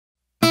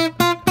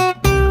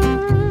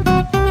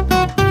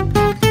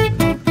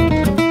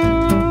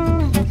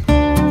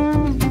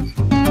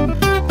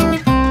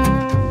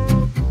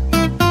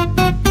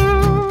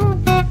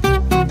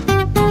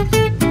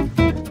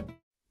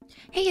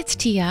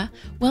Tortilla.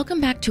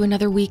 Welcome back to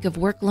another week of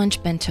Work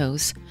Lunch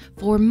Bentos.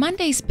 For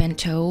Monday's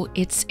bento,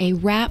 it's a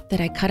wrap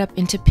that I cut up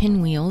into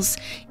pinwheels.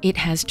 It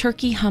has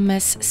turkey,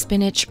 hummus,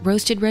 spinach,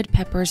 roasted red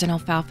peppers, and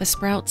alfalfa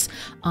sprouts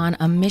on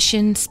a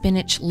Mission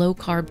spinach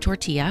low-carb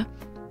tortilla.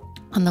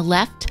 On the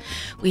left,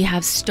 we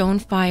have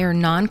Stonefire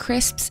Naan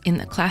crisps in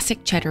the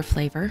classic cheddar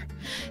flavor,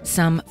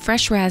 some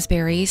fresh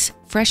raspberries,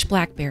 fresh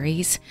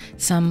blackberries,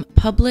 some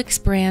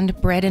Publix brand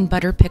bread and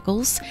butter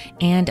pickles,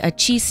 and a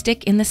cheese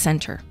stick in the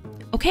center.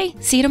 Okay,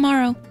 see you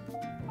tomorrow.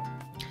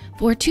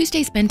 For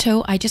Tuesday's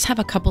bento, I just have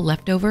a couple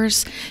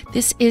leftovers.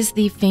 This is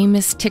the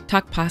famous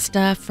TikTok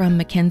pasta from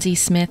Mackenzie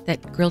Smith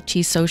at Grilled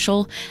Cheese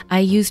Social. I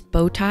used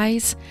bow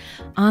ties.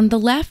 On the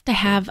left, I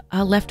have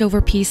a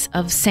leftover piece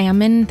of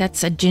salmon.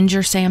 That's a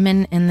ginger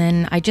salmon. And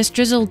then I just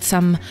drizzled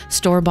some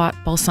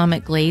store-bought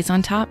balsamic glaze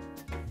on top.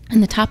 In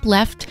the top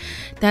left,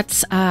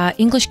 that's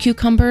English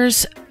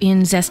cucumbers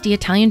in zesty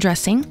Italian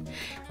dressing.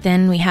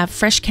 Then we have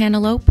fresh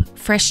cantaloupe,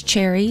 fresh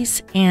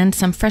cherries, and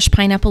some fresh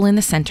pineapple in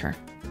the center.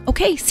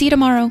 Okay, see you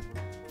tomorrow.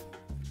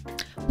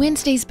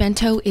 Wednesday's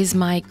bento is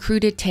my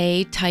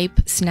crudite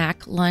type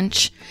snack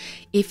lunch.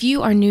 If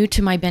you are new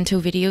to my bento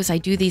videos, I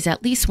do these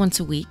at least once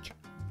a week.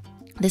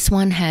 This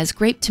one has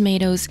grape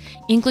tomatoes,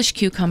 English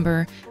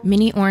cucumber,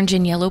 mini orange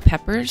and yellow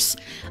peppers.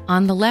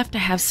 On the left, I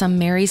have some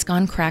Mary's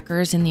Gone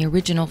crackers in the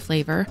original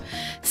flavor,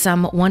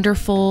 some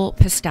wonderful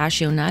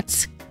pistachio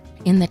nuts.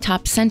 In the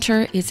top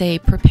center is a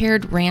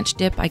prepared ranch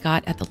dip I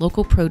got at the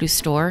local produce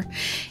store.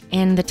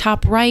 In the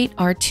top right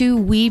are 2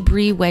 wee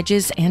brie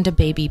wedges and a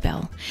baby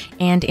bell.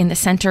 And in the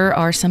center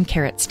are some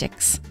carrot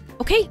sticks.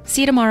 Okay,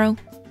 see you tomorrow.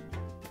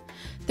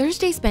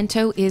 Thursday's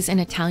bento is an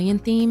Italian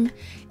theme.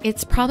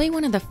 It's probably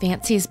one of the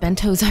fanciest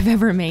bentos I've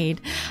ever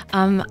made.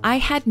 I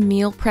had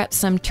meal prepped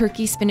some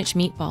turkey spinach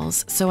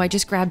meatballs, so I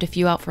just grabbed a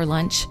few out for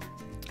lunch.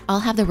 I'll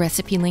have the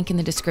recipe link in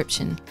the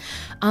description.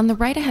 On the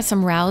right, I have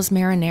some Rao's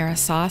marinara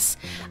sauce.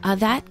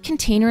 That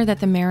container that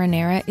the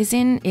marinara is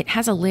in, it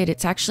has a lid.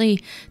 It's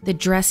actually the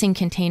dressing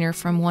container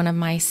from one of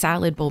my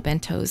salad bowl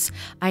bentos.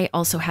 I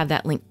also have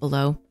that link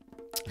below.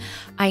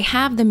 I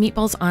have the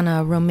meatballs on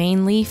a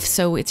romaine leaf,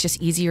 so it's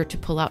just easier to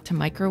pull out to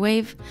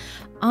microwave.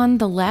 On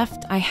the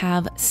left, I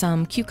have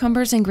some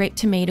cucumbers and grape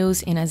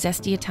tomatoes in a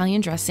zesty Italian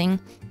dressing.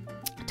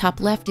 Top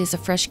left is a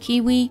fresh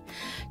kiwi.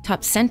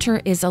 Top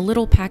center is a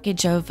little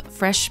package of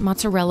fresh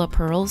mozzarella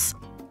pearls.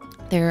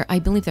 I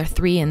believe there are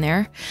 3 in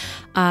there.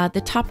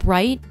 The top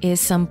right is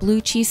some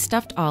blue cheese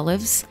stuffed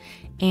olives,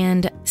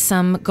 and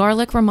some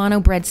garlic Romano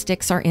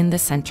breadsticks are in the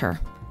center.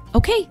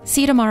 Okay,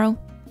 see you tomorrow.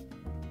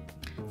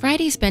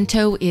 Friday's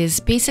bento is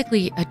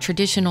basically a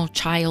traditional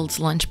child's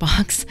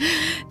lunchbox.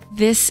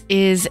 This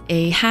is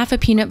a half a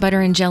peanut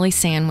butter and jelly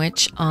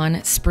sandwich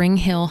on Spring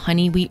Hill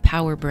honey wheat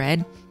power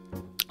bread.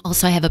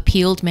 Also, I have a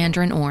peeled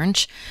mandarin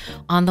orange.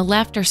 On the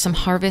left are some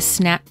Harvest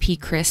Snap Pea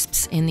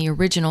Crisps in the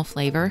original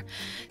flavor,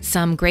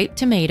 some grape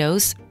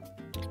tomatoes.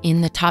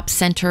 In the top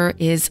center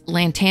is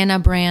Lantana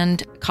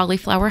brand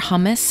cauliflower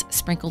hummus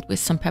sprinkled with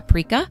some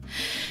paprika,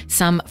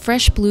 some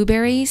fresh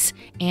blueberries,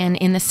 and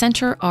in the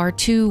center are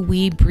 2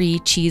 wee brie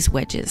cheese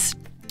wedges.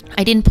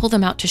 I didn't pull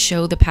them out to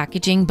show the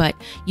packaging, but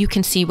you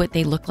can see what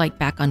they look like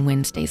back on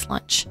Wednesday's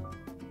lunch.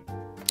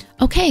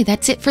 Okay,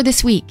 that's it for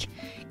this week.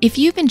 If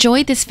you've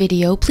enjoyed this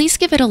video, please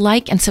give it a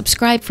like and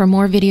subscribe for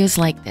more videos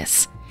like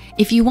this.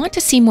 If you want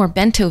to see more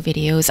bento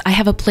videos, I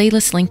have a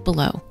playlist link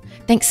below.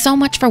 Thanks so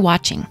much for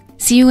watching.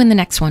 See you in the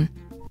next one.